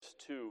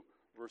2,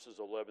 verses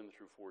 11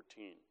 through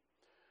 14.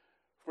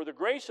 For the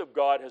grace of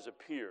God has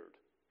appeared,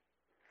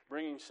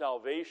 bringing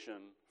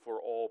salvation for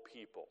all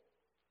people,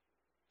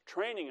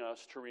 training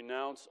us to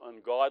renounce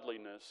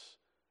ungodliness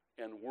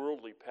and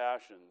worldly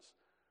passions,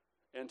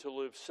 and to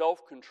live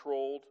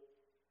self-controlled,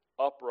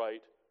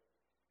 upright,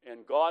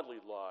 and godly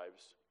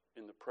lives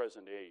in the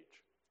present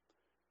age,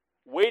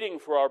 waiting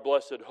for our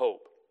blessed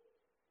hope,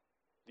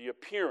 the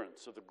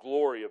appearance of the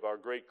glory of our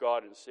great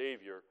God and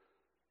Savior,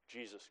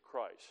 Jesus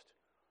Christ,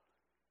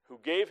 who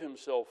gave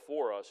himself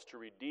for us to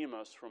redeem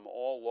us from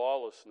all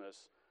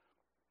lawlessness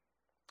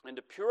and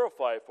to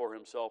purify for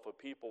himself a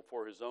people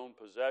for his own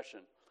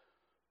possession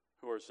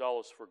who are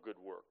zealous for good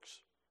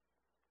works.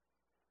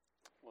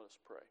 Let us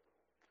pray.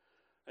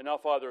 And now,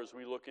 Father, as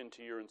we look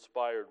into your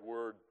inspired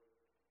word,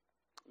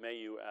 may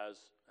you, as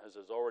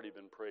has already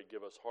been prayed,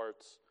 give us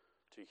hearts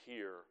to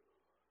hear.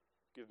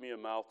 Give me a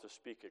mouth to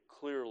speak it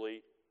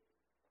clearly,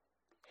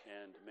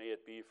 and may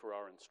it be for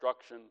our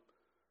instruction,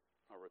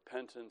 our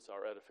repentance,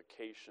 our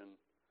edification,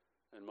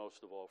 and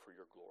most of all for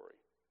your glory.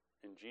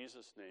 In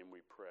Jesus' name we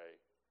pray,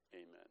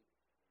 amen.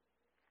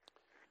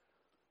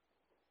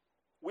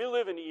 We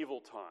live in evil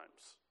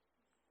times.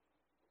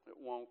 It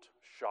won't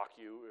shock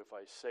you if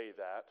I say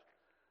that.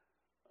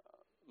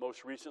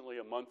 Most recently,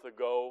 a month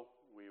ago,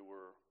 we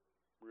were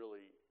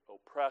really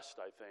oppressed,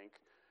 I think,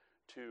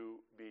 to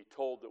be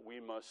told that we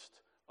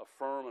must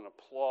affirm and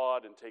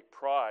applaud and take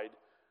pride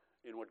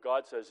in what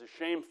God says is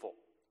shameful.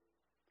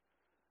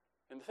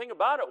 And the thing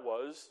about it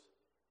was,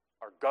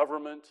 our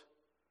government,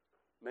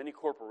 many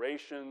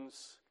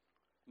corporations,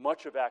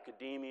 much of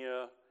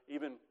academia,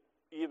 even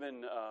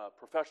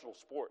professional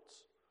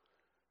sports,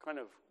 kind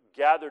of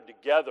gathered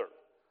together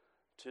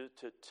to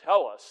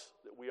tell us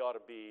that we ought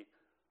to be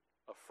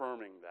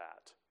affirming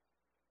that.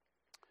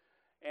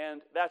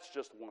 And that's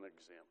just one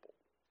example.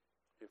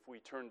 If we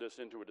turn this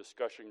into a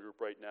discussion group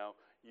right now,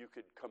 you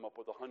could come up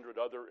with 100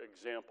 other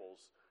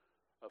examples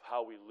of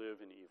how we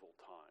live in evil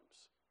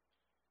times.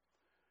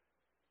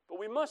 But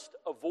we must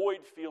avoid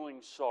feeling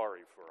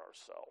sorry for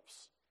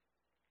ourselves.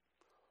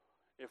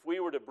 If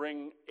we were to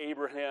bring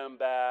Abraham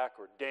back,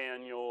 or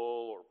Daniel,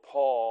 or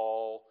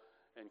Paul,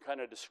 and kind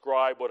of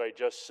describe what I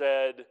just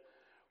said,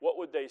 what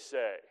would they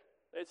say?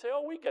 They'd say,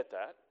 oh, we get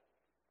that.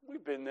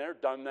 We've been there,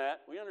 done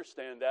that. We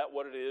understand that,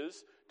 what it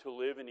is to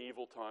live in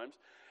evil times.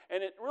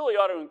 And it really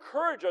ought to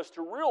encourage us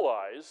to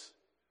realize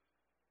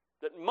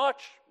that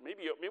much,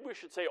 maybe we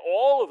should say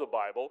all of the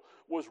Bible,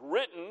 was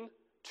written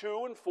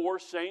to and for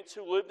saints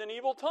who lived in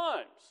evil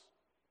times.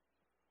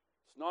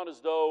 It's not as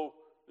though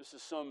this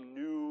is some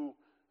new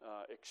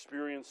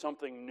experience,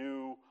 something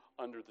new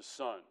under the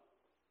sun.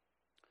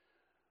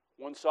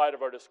 One side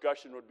of our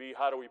discussion would be,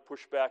 how do we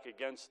push back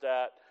against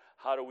that?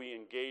 How do we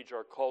engage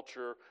our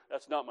culture?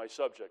 That's not my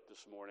subject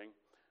this morning.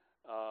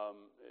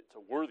 It's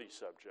a worthy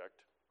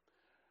subject.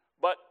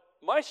 But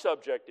my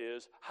subject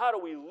is, how do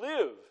we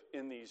live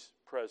in these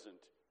present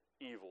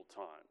evil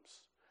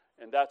times?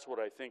 And that's what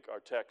I think our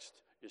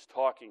text is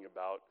talking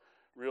about,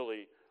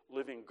 really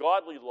living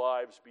godly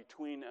lives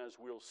between, as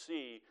we'll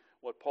see,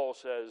 what Paul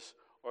says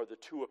are the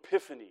two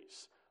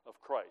epiphanies of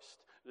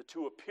Christ, the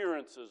two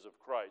appearances of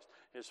Christ,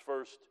 his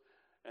first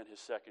and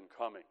his second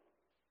coming.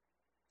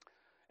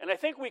 And I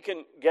think we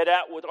can get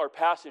at what our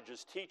passage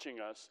is teaching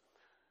us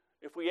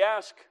if we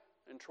ask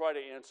and try to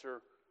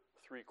answer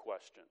three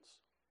questions.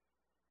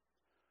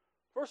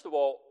 First of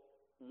all,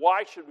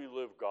 why should we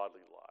live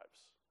godly lives?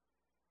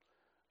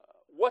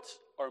 What's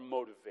our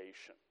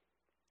motivation?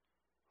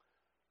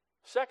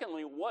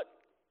 Secondly, what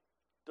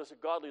does a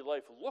godly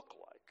life look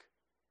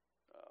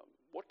like?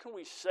 What can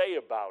we say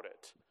about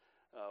it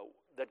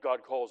that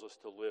God calls us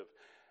to live?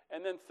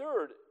 And then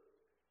third,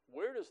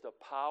 where does the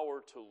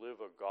power to live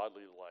a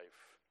godly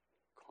life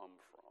come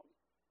from?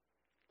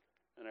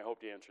 And I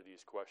hope to answer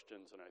these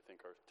questions, and I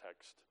think our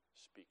text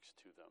speaks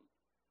to them.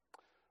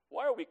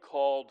 Why are we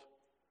called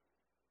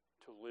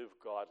to live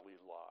godly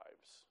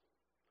lives?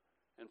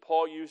 And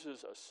Paul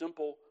uses a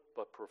simple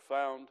but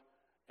profound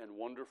and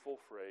wonderful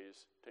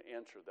phrase to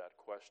answer that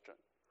question.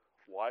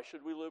 Why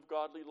should we live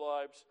godly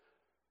lives?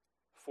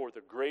 For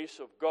the grace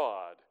of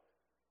God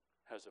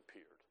has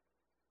appeared.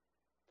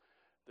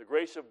 The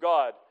grace of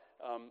God,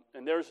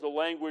 and there's the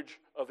language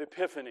of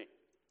Epiphany.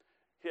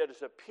 It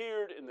has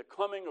appeared in the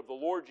coming of the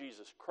Lord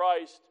Jesus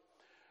Christ.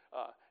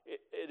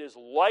 It is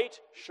light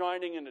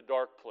shining in a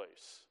dark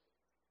place.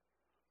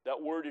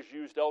 That word is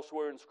used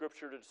elsewhere in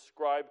Scripture to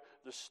describe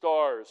the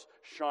stars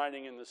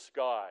shining in the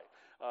sky.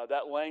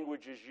 That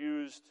language is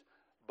used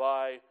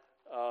by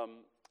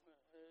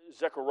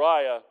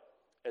Zechariah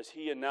as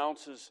he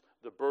announces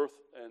the birth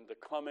and the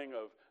coming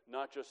of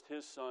not just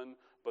his son,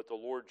 but the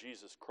Lord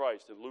Jesus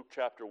Christ in Luke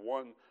chapter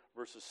 1,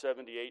 verses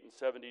 78 and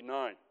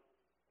 79.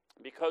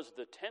 Because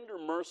the tender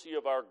mercy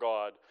of our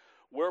God,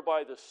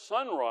 whereby the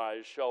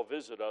sunrise shall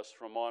visit us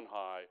from on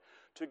high,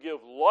 to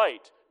give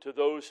light to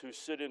those who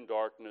sit in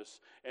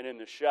darkness and in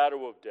the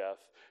shadow of death,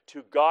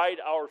 to guide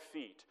our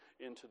feet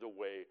into the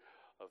way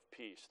of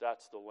peace.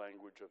 That's the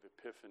language of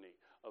Epiphany,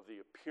 of the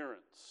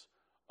appearance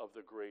of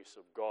the grace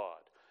of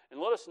God. And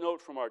let us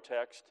note from our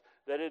text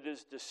that it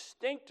is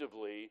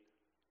distinctively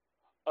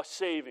a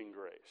saving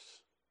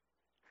grace.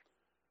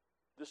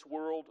 This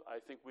world, I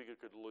think we could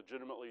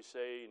legitimately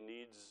say,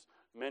 needs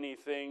many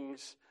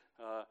things,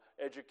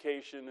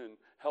 education and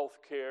health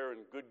care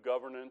and good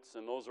governance,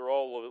 and those are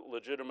all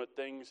legitimate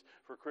things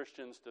for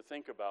Christians to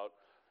think about.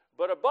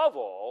 But above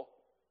all,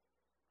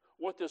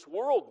 what this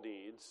world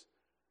needs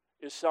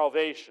is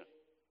salvation.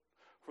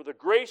 For the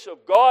grace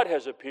of God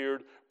has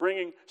appeared,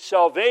 bringing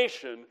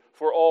salvation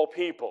for all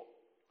people.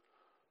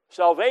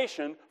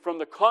 Salvation from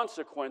the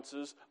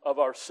consequences of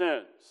our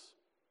sins.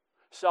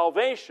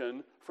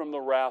 Salvation from the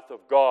wrath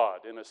of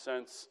God. In a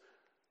sense,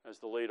 as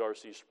the late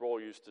R.C.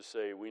 Sproul used to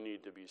say, we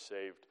need to be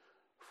saved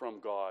from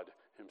God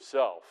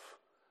himself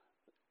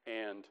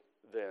and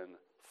then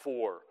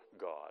for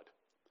God.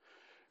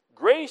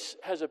 Grace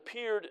has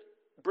appeared,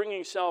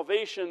 bringing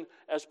salvation,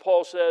 as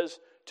Paul says,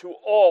 to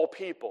all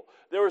people.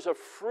 There is a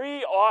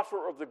free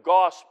offer of the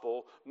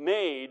gospel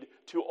made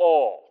to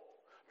all.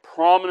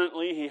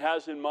 Prominently, he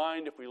has in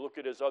mind, if we look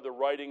at his other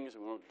writings,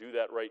 we won't do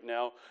that right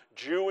now,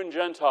 Jew and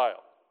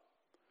Gentile.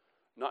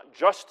 Not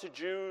just to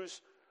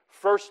Jews,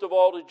 first of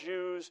all to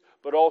Jews,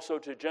 but also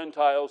to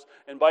Gentiles.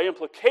 And by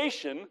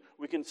implication,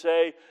 we can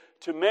say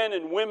to men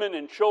and women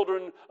and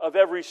children of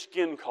every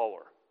skin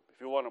color, if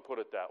you want to put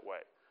it that way.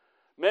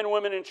 Men,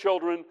 women, and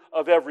children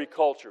of every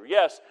culture.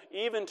 Yes,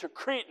 even to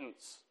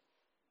Cretans,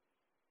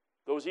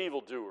 those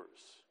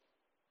evildoers,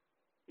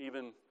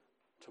 even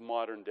to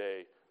modern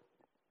day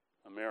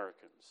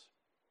Americans.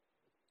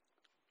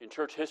 In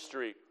church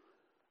history,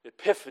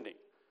 Epiphany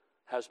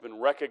has been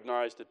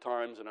recognized at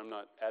times, and I'm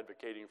not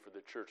advocating for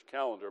the church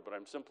calendar, but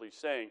I'm simply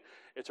saying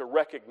it's a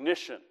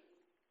recognition.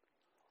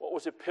 What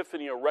was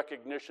Epiphany a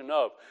recognition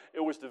of?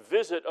 It was the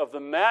visit of the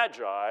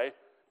Magi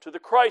to the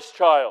Christ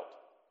child.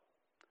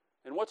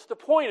 And what's the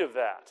point of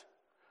that?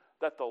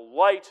 That the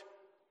light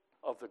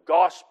of the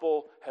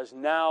gospel has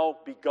now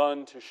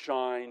begun to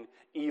shine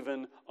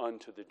even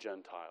unto the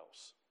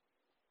Gentiles.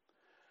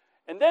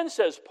 And then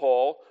says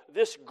Paul,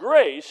 this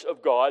grace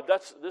of God,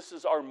 this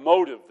is our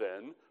motive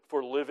then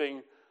for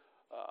living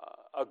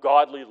a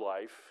godly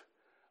life,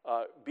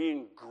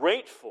 being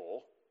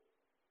grateful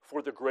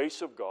for the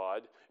grace of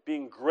God,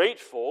 being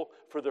grateful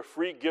for the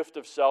free gift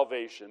of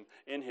salvation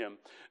in him.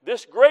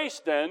 This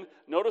grace then,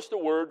 notice the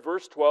word,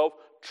 verse 12,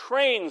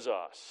 trains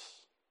us.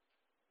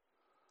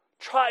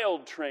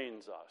 Child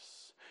trains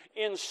us,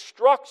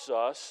 instructs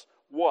us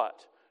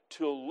what?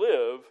 To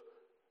live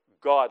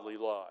godly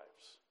lives.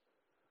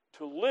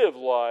 To live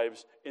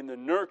lives in the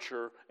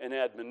nurture and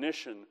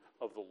admonition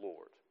of the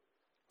Lord.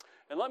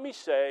 And let me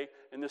say,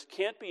 and this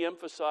can't be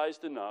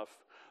emphasized enough,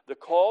 the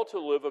call to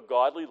live a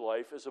godly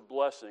life is a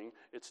blessing,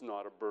 it's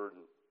not a burden.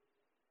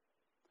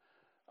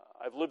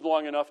 I've lived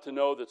long enough to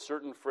know that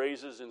certain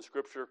phrases in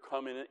Scripture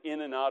come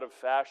in and out of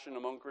fashion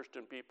among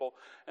Christian people.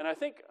 And I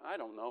think, I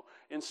don't know,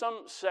 in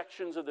some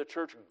sections of the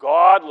church,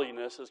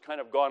 godliness has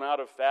kind of gone out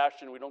of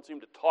fashion. We don't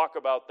seem to talk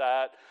about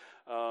that.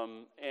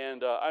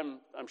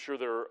 I'm sure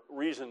there are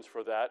reasons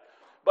for that.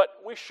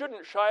 But we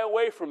shouldn't shy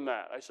away from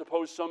that. I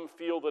suppose some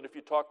feel that if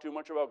you talk too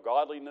much about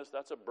godliness,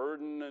 that's a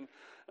burden and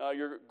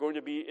you're going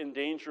to be in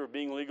danger of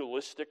being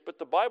legalistic. But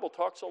the Bible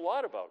talks a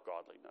lot about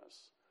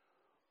godliness.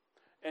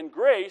 And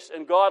grace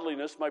and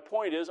godliness, my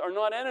point is, are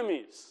not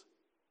enemies.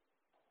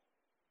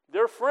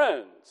 They're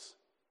friends.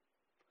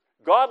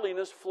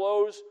 Godliness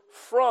flows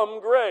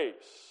from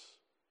grace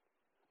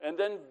and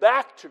then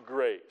back to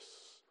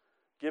grace,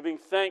 giving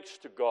thanks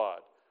to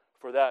God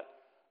for that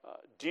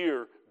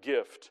dear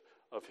gift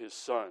of his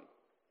Son.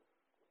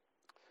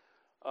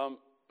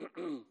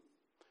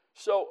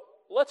 So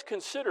let's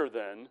consider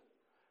then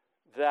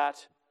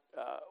that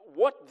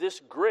what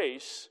this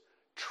grace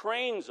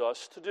trains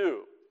us to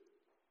do.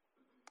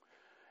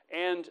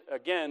 And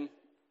again,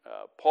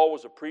 Paul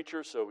was a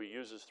preacher, so he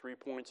uses 3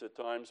 points at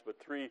times, but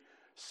 3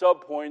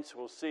 sub-points.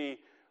 We'll see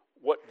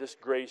what this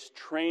grace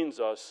trains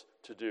us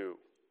to do.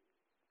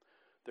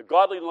 The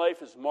godly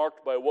life is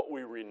marked by what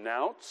we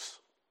renounce,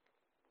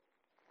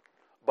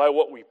 by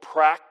what we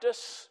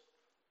practice,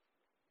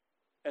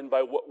 and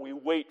by what we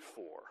wait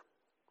for.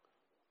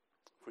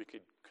 If we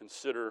could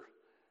consider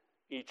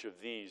each of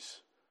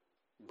these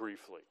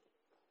briefly.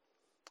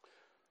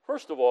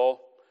 First of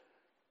all,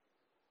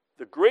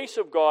 the grace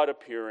of God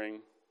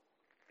appearing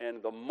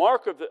and the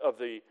mark of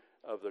the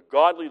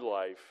godly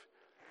life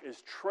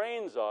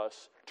trains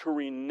us to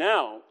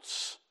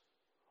renounce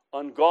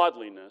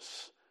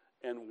ungodliness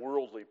and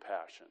worldly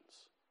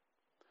passions.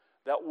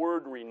 That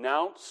word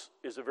renounce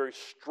is a very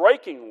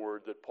striking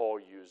word that Paul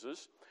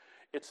uses.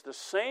 It's the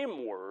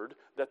same word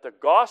that the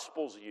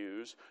Gospels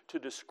use to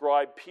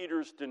describe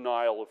Peter's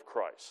denial of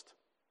Christ.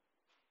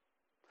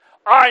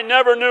 I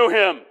never knew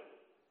him,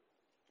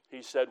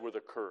 he said with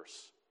a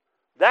curse.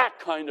 That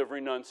kind of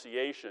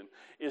renunciation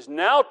is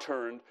now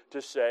turned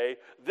to say,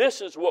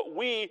 this is what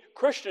we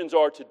Christians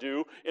are to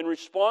do in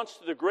response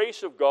to the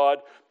grace of God,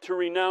 to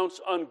renounce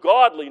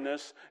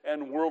ungodliness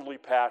and worldly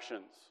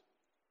passions.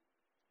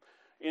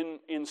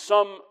 In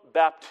some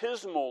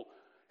baptismal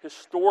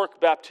historic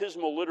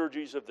baptismal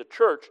liturgies of the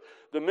church,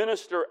 the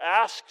minister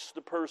asks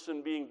the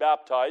person being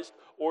baptized,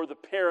 or the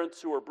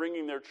parents who are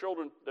bringing their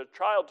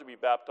child to be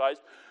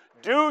baptized,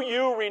 do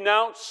you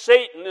renounce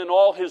Satan and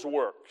all his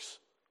works?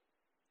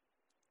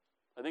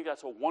 I think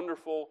that's a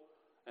wonderful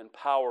and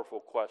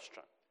powerful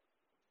question.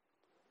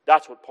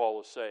 That's what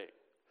Paul is saying.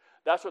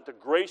 That's what the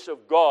grace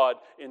of God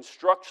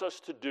instructs us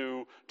to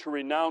do, to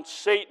renounce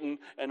Satan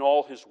and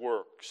all his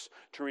works,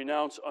 to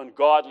renounce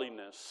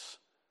ungodliness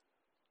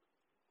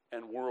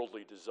and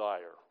worldly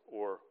desire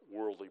or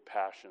worldly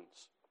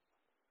passions.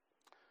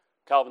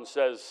 Calvin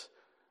says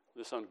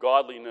this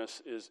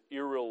ungodliness is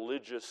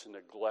irreligious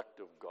neglect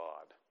of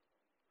God.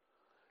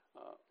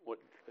 What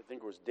I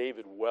think it was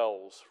David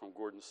Wells from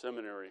Gordon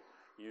Seminary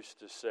used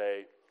to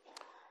say,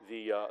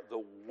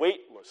 the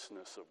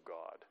weightlessness of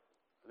God.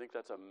 I think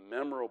that's a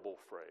memorable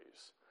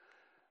phrase.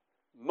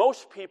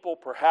 Most people,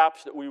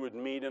 perhaps, that we would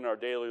meet in our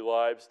daily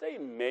lives, they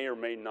may or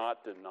may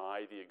not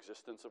deny the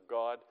existence of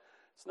God.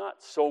 It's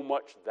not so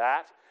much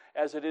that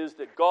as it is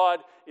that God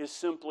is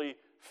simply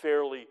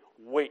fairly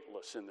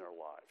weightless in their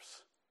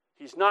lives.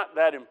 He's not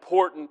that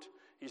important.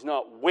 He's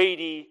not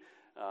weighty.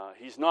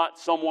 He's not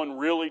someone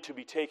really to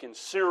be taken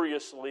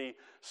seriously,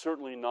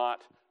 certainly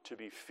not to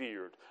be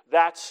feared.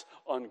 That's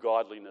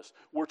ungodliness.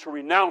 We're to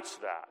renounce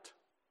that.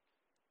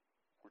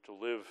 We're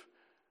to live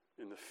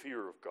in the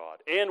fear of God.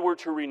 And we're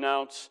to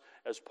renounce,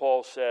 as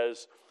Paul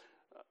says,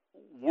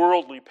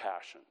 worldly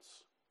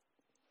passions.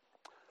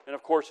 And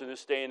of course, in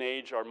this day and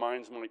age, our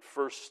minds might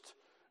first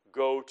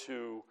go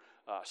to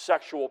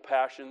sexual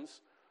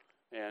passions,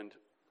 and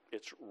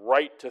it's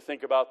right to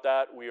think about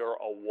that. We are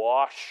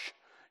awash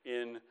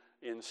in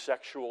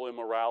sexual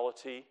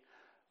immorality.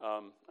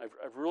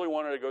 I've really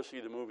wanted to go see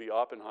the movie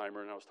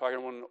Oppenheimer, and I was talking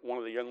to one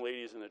of the young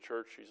ladies in the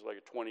church. She's like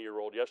a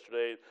 20-year-old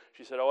yesterday.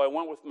 She said, I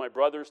went with my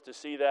brothers to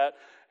see that,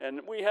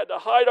 and we had to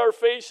hide our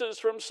faces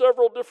from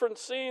several different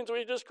scenes.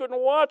 We just couldn't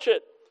watch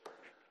it.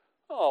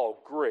 Oh,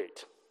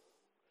 great.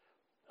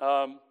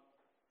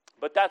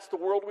 But that's the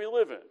world we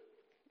live in,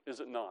 is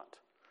it not?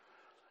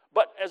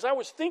 But as I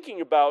was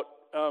thinking about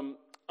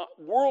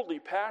worldly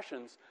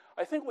passions,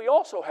 I think we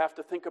also have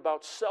to think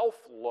about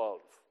self-love,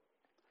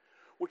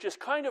 which is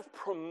kind of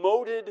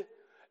promoted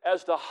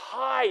as the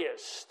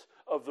highest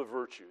of the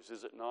virtues,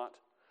 is it not?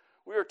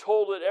 We are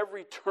told at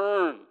every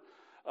turn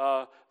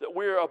that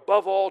we are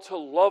above all to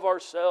love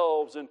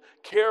ourselves and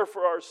care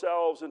for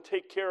ourselves and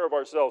take care of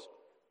ourselves.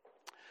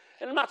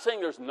 And I'm not saying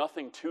there's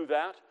nothing to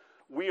that.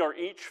 We are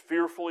each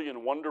fearfully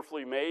and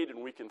wonderfully made,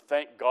 and we can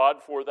thank God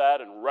for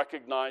that and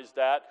recognize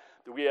that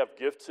we have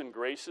gifts and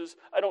graces.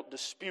 I don't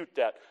dispute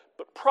that,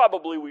 but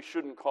probably we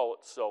shouldn't call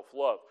it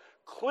self-love.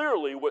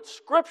 Clearly, what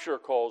Scripture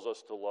calls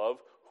us to love,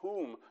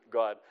 whom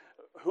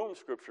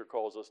Scripture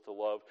calls us to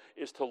love,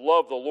 is to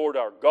love the Lord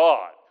our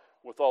God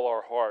with all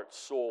our heart,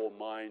 soul,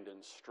 mind,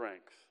 and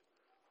strength,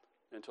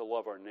 and to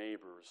love our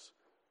neighbors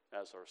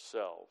as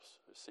ourselves.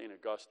 As St.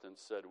 Augustine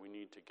said, we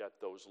need to get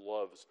those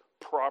loves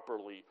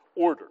properly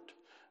ordered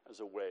as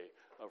a way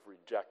of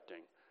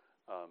rejecting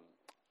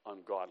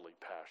ungodly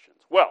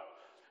passions. Well,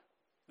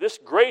 this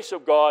grace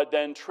of God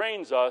then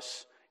trains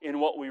us in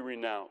what we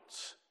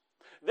renounce.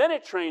 Then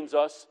it trains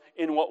us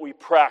in what we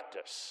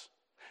practice.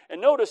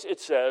 And notice it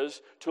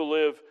says to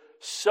live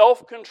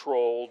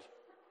self-controlled,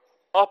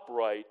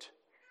 upright,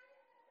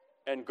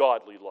 and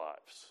godly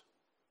lives.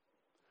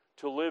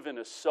 To live in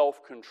a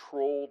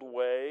self-controlled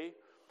way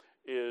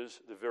is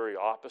the very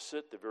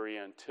opposite, the very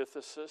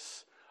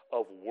antithesis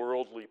of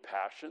worldly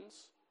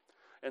passions.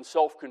 And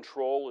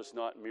self-control is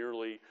not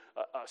merely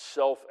a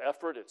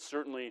self-effort. It's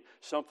certainly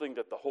something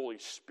that the Holy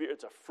Spirit,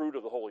 it's a fruit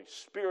of the Holy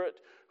Spirit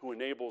who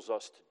enables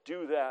us to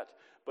do that.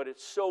 But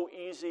it's so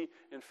easy.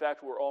 In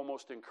fact, we're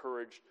almost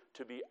encouraged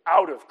to be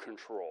out of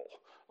control,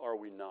 are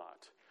we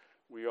not?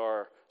 We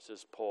are,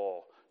 says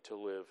Paul, to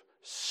live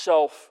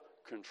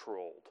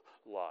self-controlled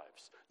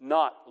lives,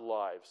 not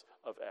lives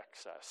of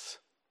excess.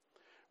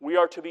 We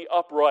are to be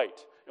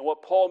upright. And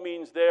what Paul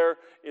means there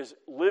is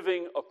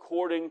living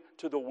according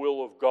to the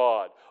will of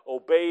God,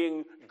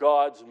 obeying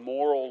God's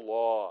moral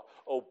law,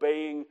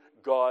 obeying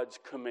God's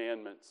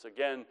commandments.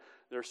 Again,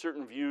 there are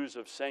certain views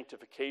of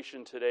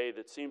sanctification today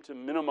that seem to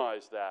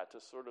minimize that, to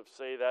sort of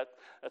say that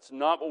that's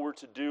not what we're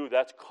to do.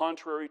 That's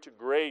contrary to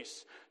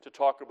grace to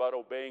talk about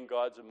obeying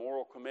God's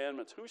moral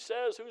commandments. Who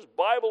says? Whose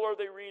Bible are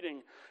they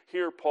reading?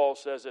 Here Paul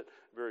says it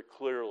very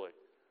clearly.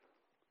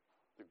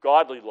 The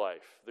godly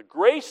life, the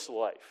grace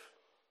life,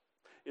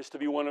 is to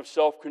be one of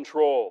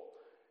self-control.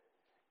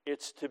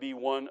 It's to be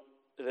one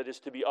that is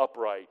to be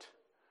upright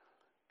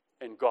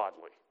and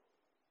godly.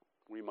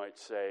 We might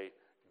say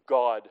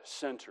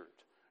God-centered,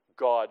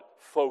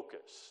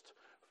 God-focused,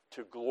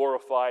 to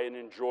glorify and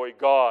enjoy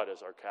God,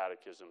 as our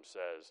catechism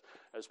says,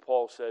 as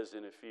Paul says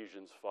in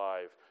Ephesians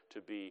 5,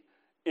 to be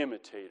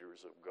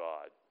imitators of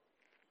God.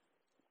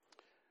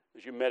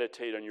 As you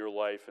meditate on your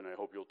life, and I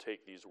hope you'll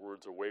take these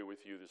words away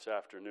with you this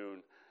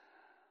afternoon,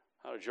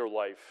 how does your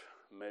life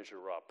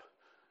measure up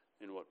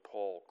in what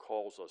Paul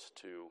calls us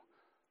to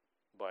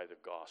by the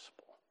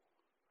gospel?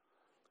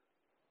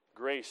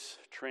 Grace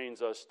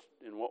trains us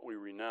in what we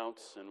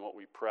renounce and what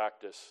we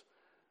practice,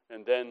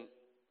 and then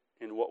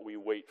in what we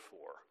wait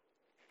for.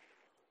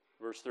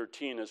 Verse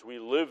 13, as we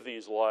live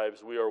these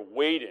lives, we are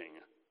waiting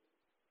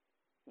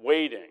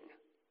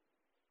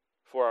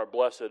for our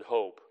blessed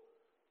hope,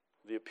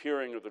 the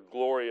appearing of the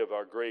glory of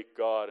our great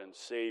God and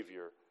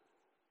Savior,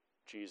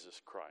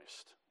 Jesus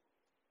Christ.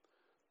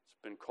 It's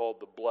been called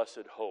the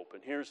blessed hope.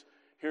 And here's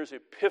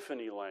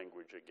Epiphany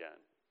language again.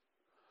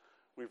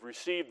 We've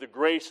received the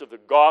grace of the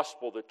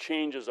gospel that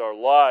changes our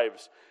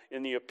lives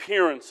in the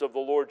appearance of the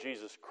Lord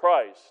Jesus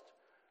Christ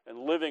and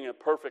living a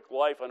perfect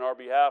life on our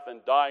behalf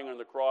and dying on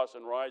the cross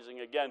and rising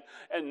again.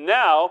 And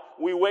now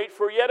we wait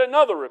for yet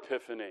another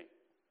epiphany,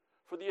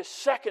 for the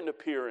second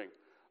appearing,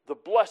 the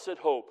blessed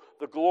hope,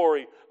 the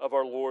glory of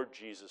our Lord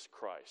Jesus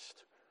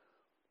Christ.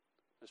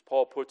 As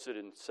Paul puts it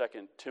in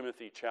 2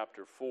 Timothy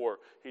chapter 4,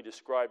 he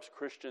describes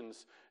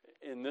Christians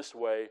in this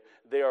way: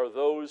 they are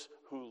those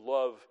who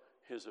love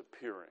his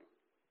appearing.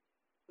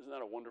 Isn't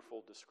that a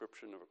wonderful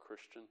description of a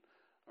Christian?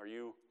 Are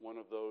you one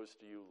of those?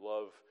 Do you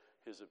love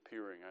his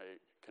appearing? I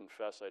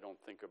confess I don't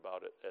think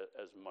about it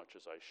as much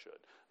as I should.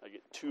 I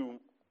get too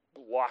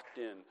locked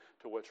in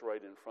to what's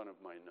right in front of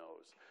my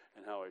nose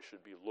and how I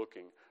should be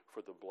looking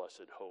for the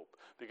blessed hope.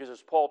 Because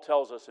as Paul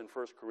tells us in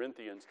 1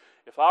 Corinthians,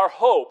 if our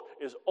hope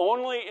is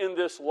only in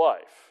this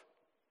life,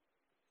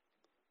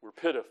 we're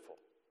pitiful.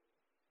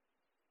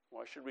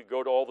 Why should we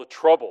go to all the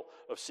trouble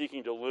of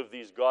seeking to live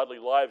these godly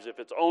lives if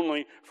it's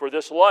only for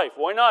this life?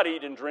 Why not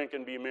eat and drink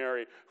and be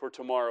merry, for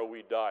tomorrow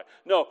we die?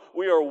 No,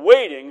 we are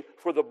waiting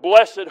for the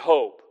blessed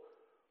hope,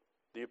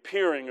 the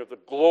appearing of the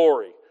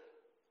glory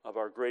of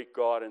our great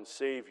God and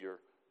Savior,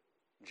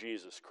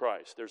 Jesus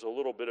Christ. There's a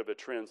little bit of a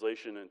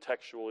translation and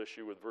textual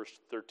issue with verse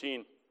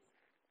 13.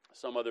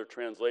 Some other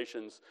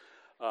translations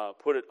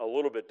put it a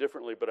little bit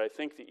differently, but I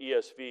think the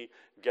ESV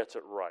gets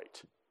it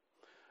right.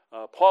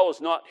 Paul is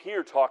not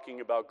here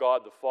talking about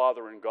God the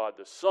Father and God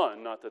the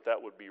Son, not that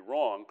that would be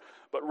wrong,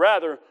 but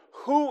rather,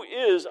 who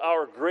is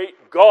our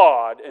great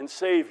God and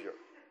Savior?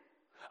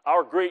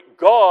 Our great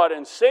God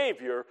and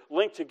Savior,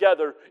 linked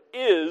together,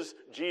 is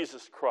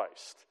Jesus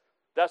Christ.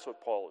 That's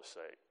what Paul is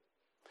saying.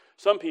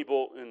 Some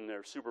people, in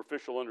their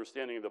superficial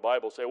understanding of the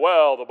Bible, say,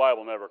 well, the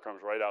Bible never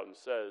comes right out and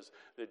says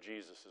that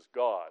Jesus is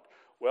God.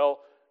 Well,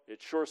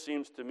 it sure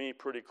seems to me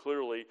pretty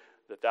clearly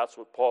that that's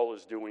what Paul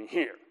is doing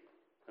here.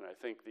 And I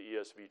think the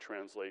ESV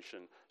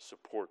translation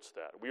supports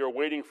that. We are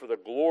waiting for the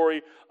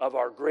glory of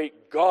our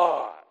great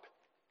God,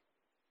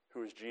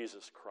 who is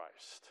Jesus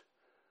Christ,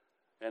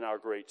 and our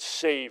great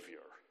Savior,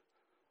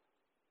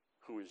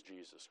 who is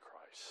Jesus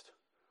Christ.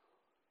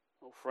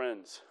 Oh,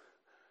 friends,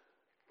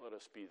 let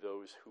us be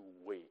those who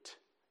wait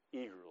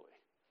eagerly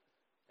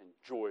and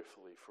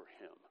joyfully for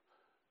him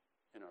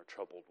in our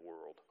troubled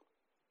world.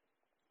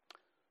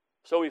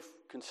 So we've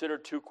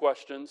considered two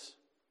questions.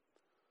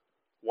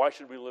 Why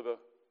should we live a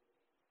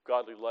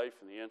godly life?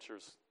 And the answer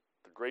is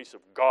the grace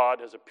of God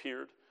has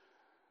appeared.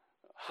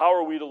 How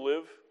are we to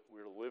live?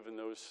 We're to live in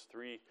those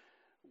three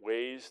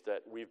ways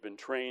that we've been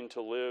trained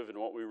to live and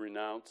what we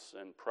renounce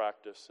and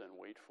practice and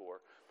wait for.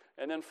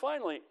 And then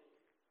finally,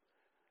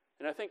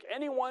 and I think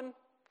anyone,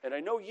 and I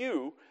know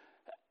you,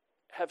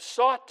 have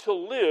sought to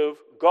live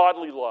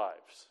godly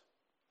lives.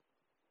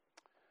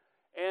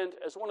 And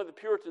as one of the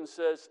Puritans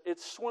says,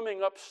 it's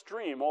swimming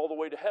upstream all the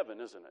way to heaven,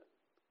 isn't it?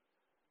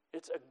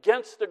 It's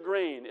against the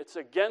grain. It's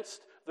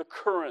against the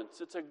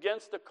currents. It's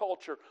against the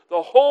culture.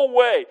 The whole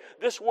way.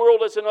 This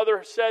world, as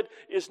another said,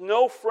 is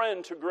no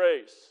friend to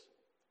grace.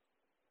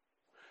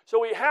 So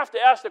we have to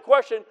ask the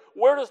question,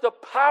 where does the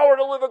power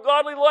to live a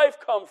godly life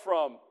come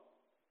from?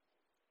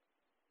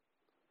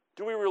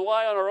 Do we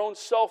rely on our own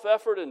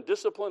self-effort and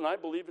discipline? I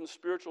believe in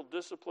spiritual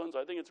disciplines.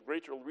 I think it's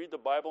great to read the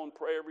Bible and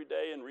pray every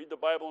day and read the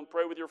Bible and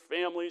pray with your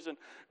families and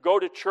go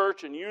to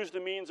church and use the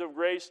means of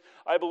grace.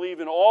 I believe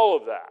in all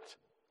of that.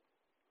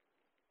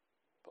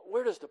 But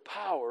where does the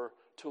power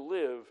to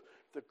live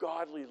the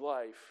godly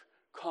life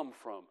come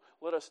from?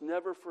 Let us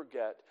never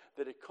forget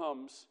that it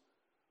comes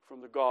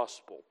from the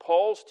gospel.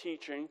 Paul's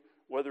teaching,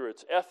 whether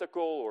it's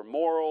ethical or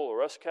moral or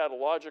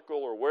eschatological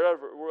or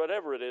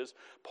whatever it is,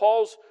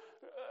 Paul's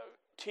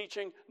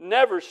teaching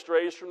never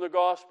strays from the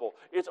gospel.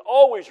 It's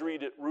always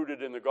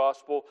rooted in the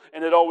gospel,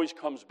 and it always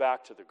comes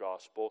back to the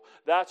gospel.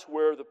 That's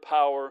where the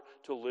power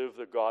to live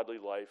the godly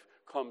life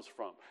comes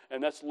from.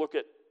 And let's look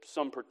at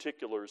some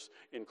particulars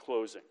in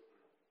closing.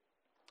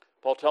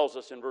 Paul tells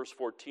us in verse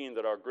 14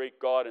 that our great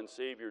God and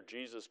Savior,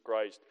 Jesus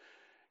Christ,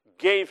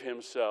 gave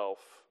himself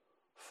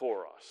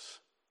for us.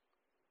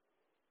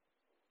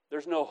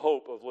 There's no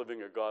hope of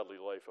living a godly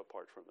life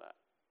apart from that.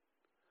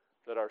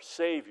 That our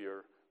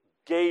Savior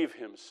gave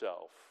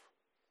himself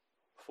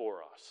for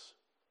us.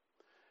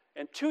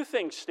 And two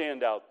things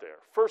stand out there.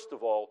 First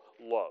of all,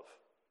 love.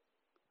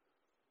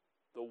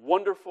 The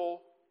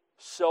wonderful,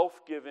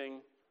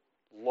 self-giving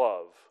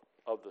love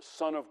of the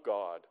Son of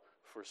God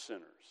for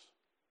sinners.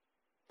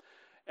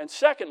 And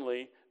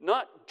secondly,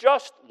 not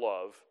just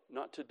love,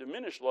 not to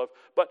diminish love,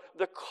 but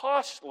the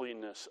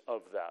costliness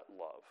of that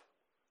love.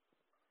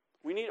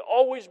 We need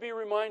always be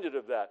reminded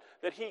of that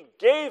He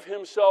gave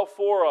Himself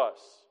for us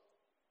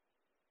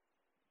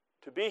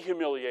to be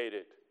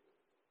humiliated,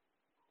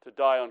 to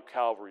die on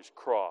Calvary's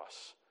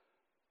cross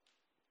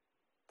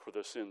for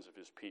the sins of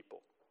His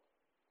people.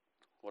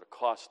 What a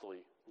costly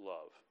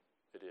love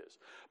it is.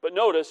 But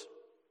notice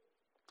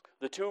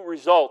the two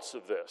results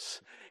of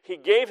this. He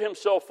gave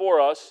Himself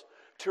for us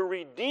to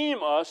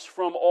redeem us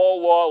from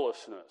all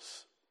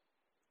lawlessness,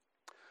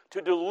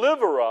 to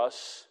deliver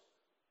us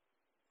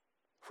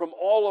from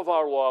all of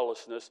our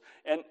lawlessness.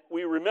 And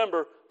we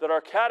remember that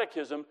our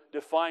catechism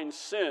defines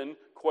sin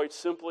quite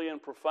simply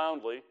and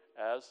profoundly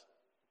as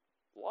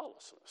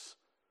lawlessness.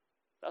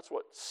 That's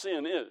what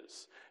sin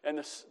is. And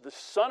the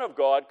Son of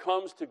God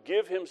comes to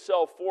give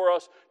Himself for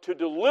us to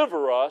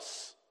deliver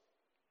us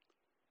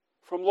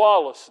from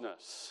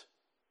lawlessness,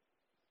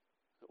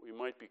 that we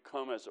might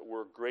become, as it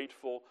were,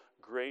 grateful,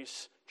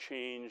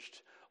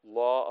 grace-changed,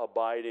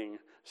 law-abiding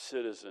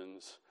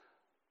citizens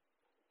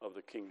of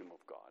the kingdom of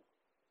God.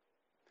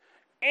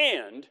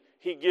 And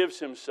He gives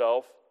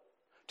Himself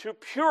to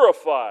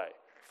purify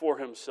for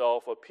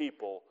Himself a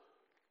people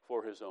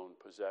for His own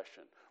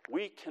possession.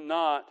 We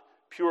cannot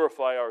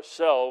purify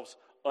ourselves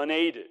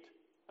unaided.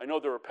 I know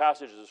there are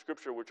passages of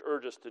Scripture which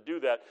urge us to do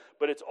that,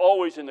 but it's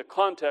always in the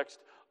context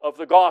of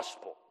the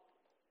gospel.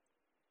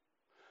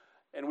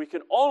 And we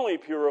can only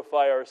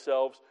purify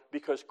ourselves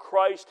because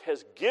Christ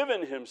has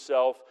given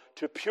Himself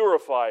to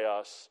purify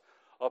us,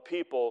 a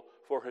people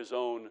for His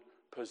own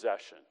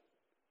possession,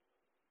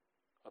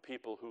 a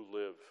people who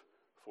live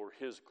for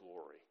His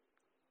glory.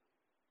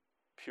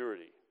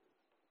 Purity.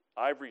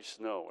 Ivory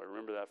snow, I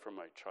remember that from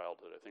my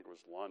childhood. I think it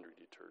was laundry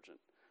detergent.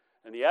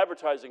 And the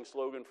advertising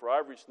slogan for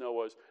Ivory Snow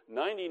was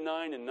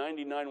 99 and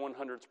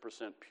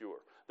 99/100% pure.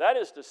 That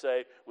is to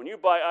say, when you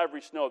buy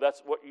Ivory Snow,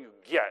 that's what you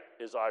get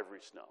is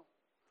Ivory Snow.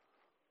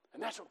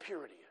 And that's what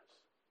purity is.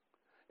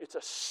 It's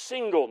a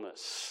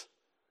singleness.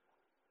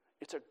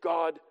 It's a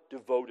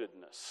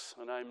God-devotedness.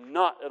 And I'm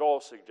not at all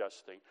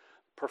suggesting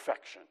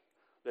perfection,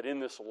 that in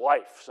this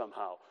life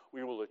somehow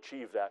we will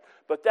achieve that.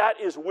 But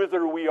that is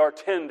whither we are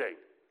tending.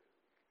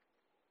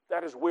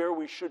 That is where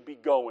we should be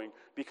going,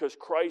 because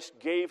Christ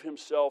gave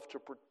Himself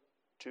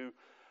to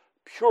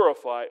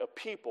purify a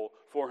people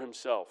for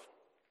Himself.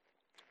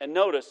 And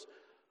notice,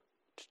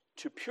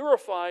 to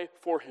purify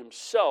for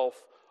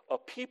Himself a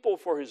people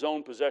for His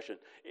own possession.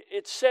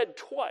 It's said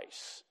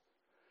twice.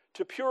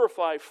 To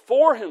purify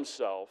for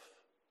Himself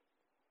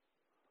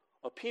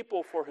a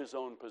people for His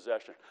own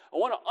possession. I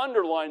want to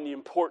underline the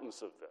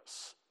importance of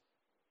this.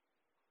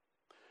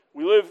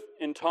 We live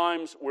in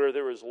times where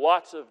there is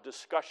lots of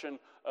discussion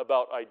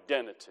about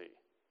identity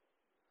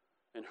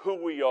and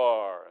who we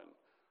are. And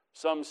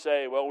some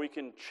say, well, we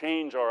can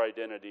change our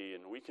identity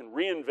and we can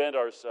reinvent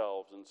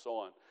ourselves and so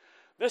on.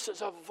 This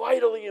is a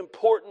vitally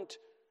important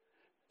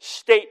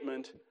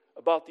statement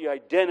about the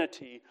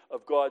identity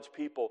of God's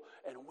people,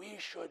 and we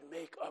should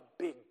make a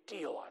big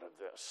deal out of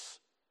this.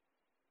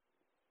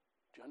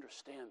 Do you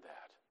understand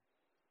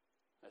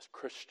that as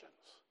Christians?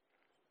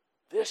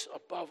 This,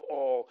 above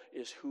all,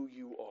 is who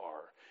you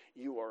are.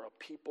 You are a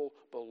people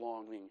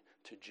belonging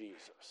to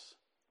Jesus.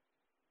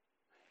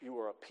 You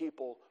are a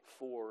people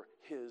for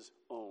His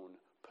own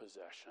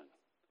possession.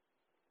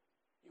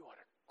 You ought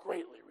to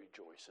greatly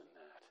rejoice in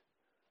that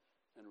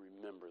and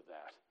remember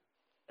that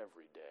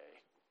every day.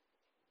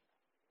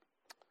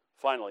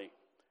 Finally,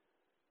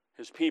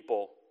 His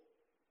people,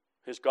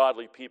 His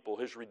godly people,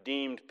 His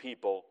redeemed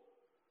people,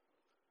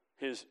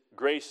 His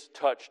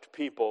grace-touched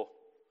people,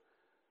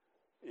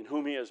 in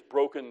whom He has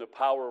broken the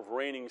power of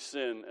reigning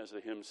sin, as the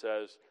hymn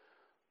says,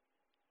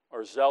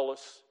 are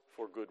zealous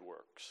for good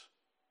works.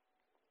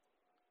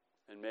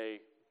 And may,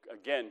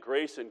 again,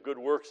 grace and good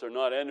works are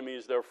not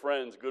enemies, they're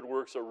friends. Good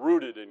works are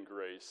rooted in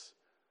grace.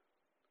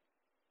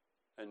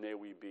 And may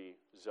we be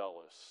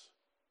zealous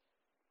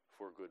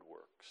for good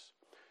works.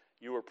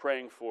 You were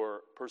praying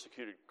for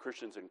persecuted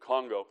Christians in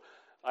Congo.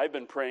 I've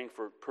been praying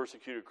for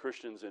persecuted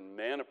Christians in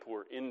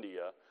Manipur,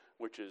 India,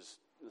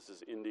 this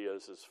is India,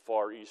 this is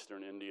far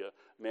eastern India.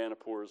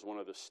 Manipur is one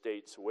of the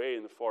states way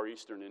in the far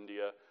eastern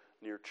India,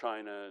 near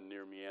China and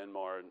near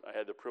Myanmar. And I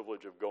had the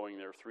privilege of going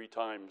there 3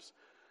 times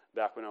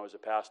back when I was a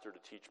pastor to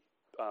teach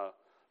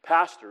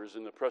pastors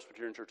in the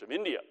Presbyterian Church of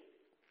India.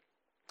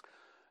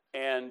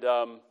 And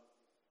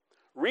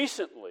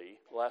recently,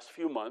 the last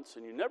few months,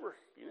 and you never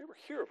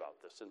hear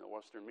about this in the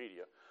Western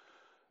media,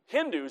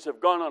 Hindus have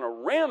gone on a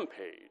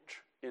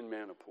rampage in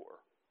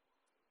Manipur.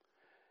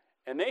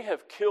 And they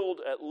have killed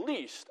at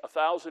least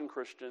 1,000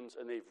 Christians,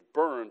 and they've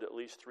burned at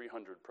least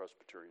 300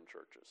 Presbyterian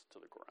churches to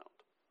the ground.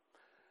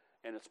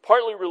 And it's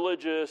partly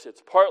religious,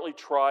 it's partly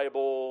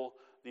tribal,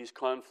 these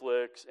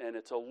conflicts, and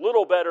it's a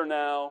little better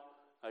now.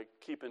 I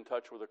keep in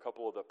touch with a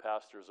couple of the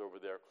pastors over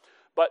there.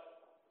 But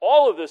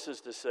all of this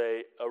is to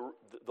say,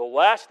 the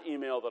last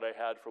email that I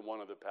had from one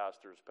of the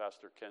pastors,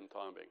 Pastor Ken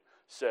Tombing,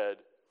 said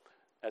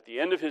at the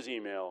end of his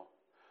email,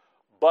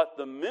 but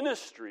the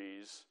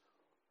ministries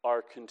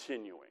are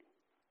continuing.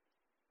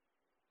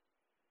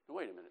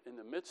 Wait a minute, in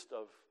the midst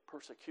of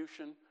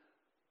persecution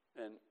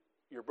and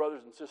your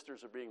brothers and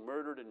sisters are being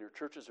murdered and your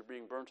churches are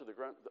being burned to the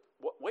ground.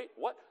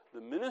 What?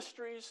 The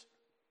ministries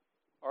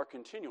are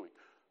continuing.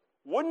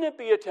 Wouldn't it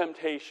be a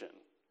temptation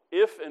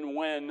if and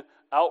when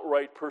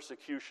outright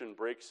persecution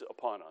breaks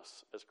upon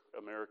us as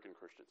American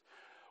Christians?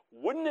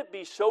 Wouldn't it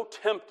be so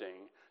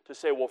tempting to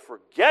say, well,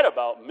 forget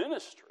about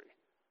ministry.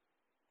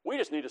 We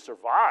just need to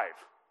survive.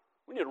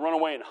 We need to run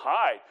away and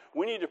hide.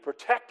 We need to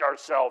protect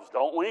ourselves,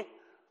 don't we?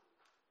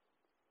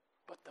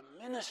 But the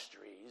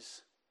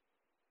ministries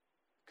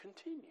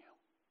continue.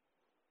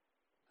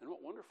 And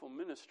what wonderful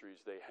ministries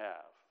they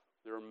have.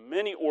 There are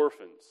many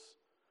orphans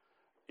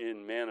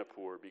in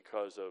Manipur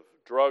because of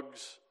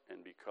drugs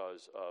and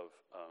because of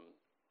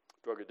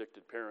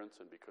drug-addicted parents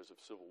and because of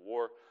civil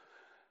war.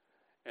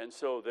 And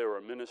so there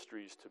are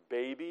ministries to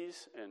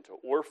babies and to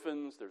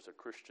orphans. There's a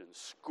Christian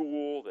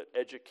school that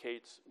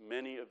educates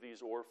many of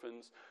these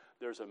orphans.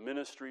 There's a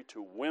ministry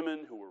to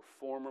women who were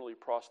formerly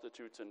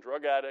prostitutes and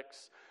drug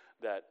addicts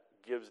that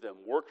gives them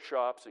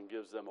workshops and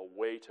gives them a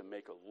way to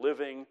make a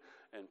living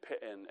and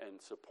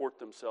support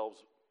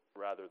themselves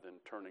rather than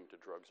turning to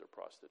drugs or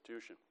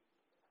prostitution.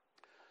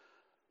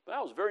 But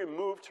I was very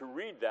moved to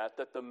read that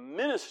the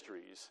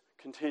ministries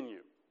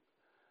continue.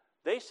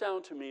 They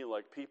sound to me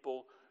like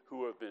people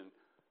who have been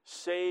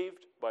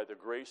saved by the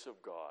grace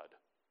of God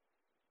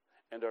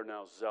and are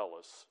now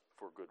zealous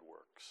for good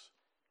works.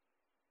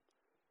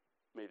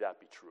 May that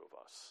be true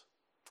of us.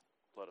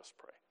 Let us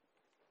pray.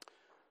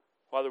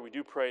 Father, we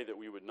do pray that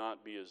we would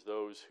not be as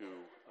those who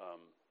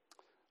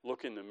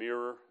look in the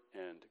mirror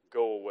and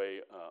go away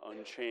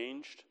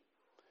unchanged,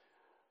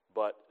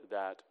 but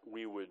that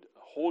we would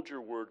hold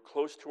your word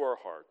close to our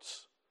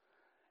hearts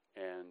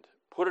and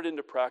put it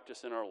into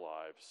practice in our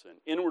lives and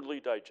inwardly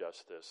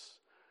digest this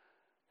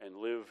and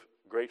live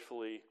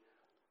gratefully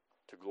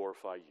to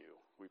glorify you.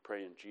 We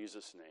pray in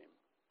Jesus' name.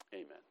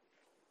 Amen.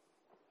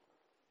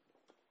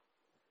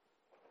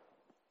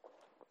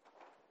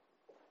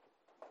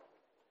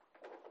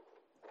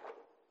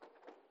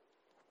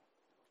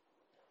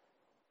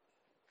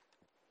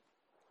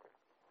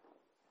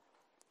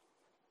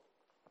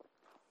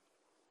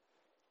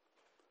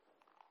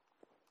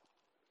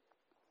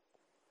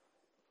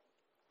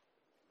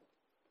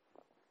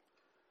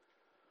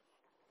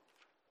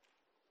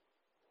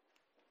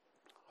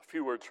 A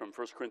few words from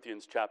 1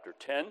 Corinthians chapter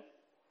 10.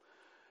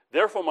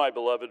 Therefore, my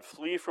beloved,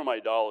 flee from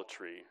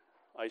idolatry.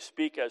 I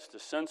speak as to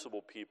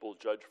sensible people.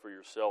 Judge for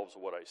yourselves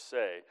what I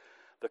say.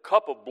 The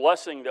cup of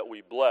blessing that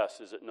we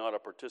bless, is it not a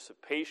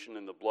participation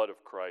in the blood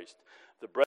of Christ? The bread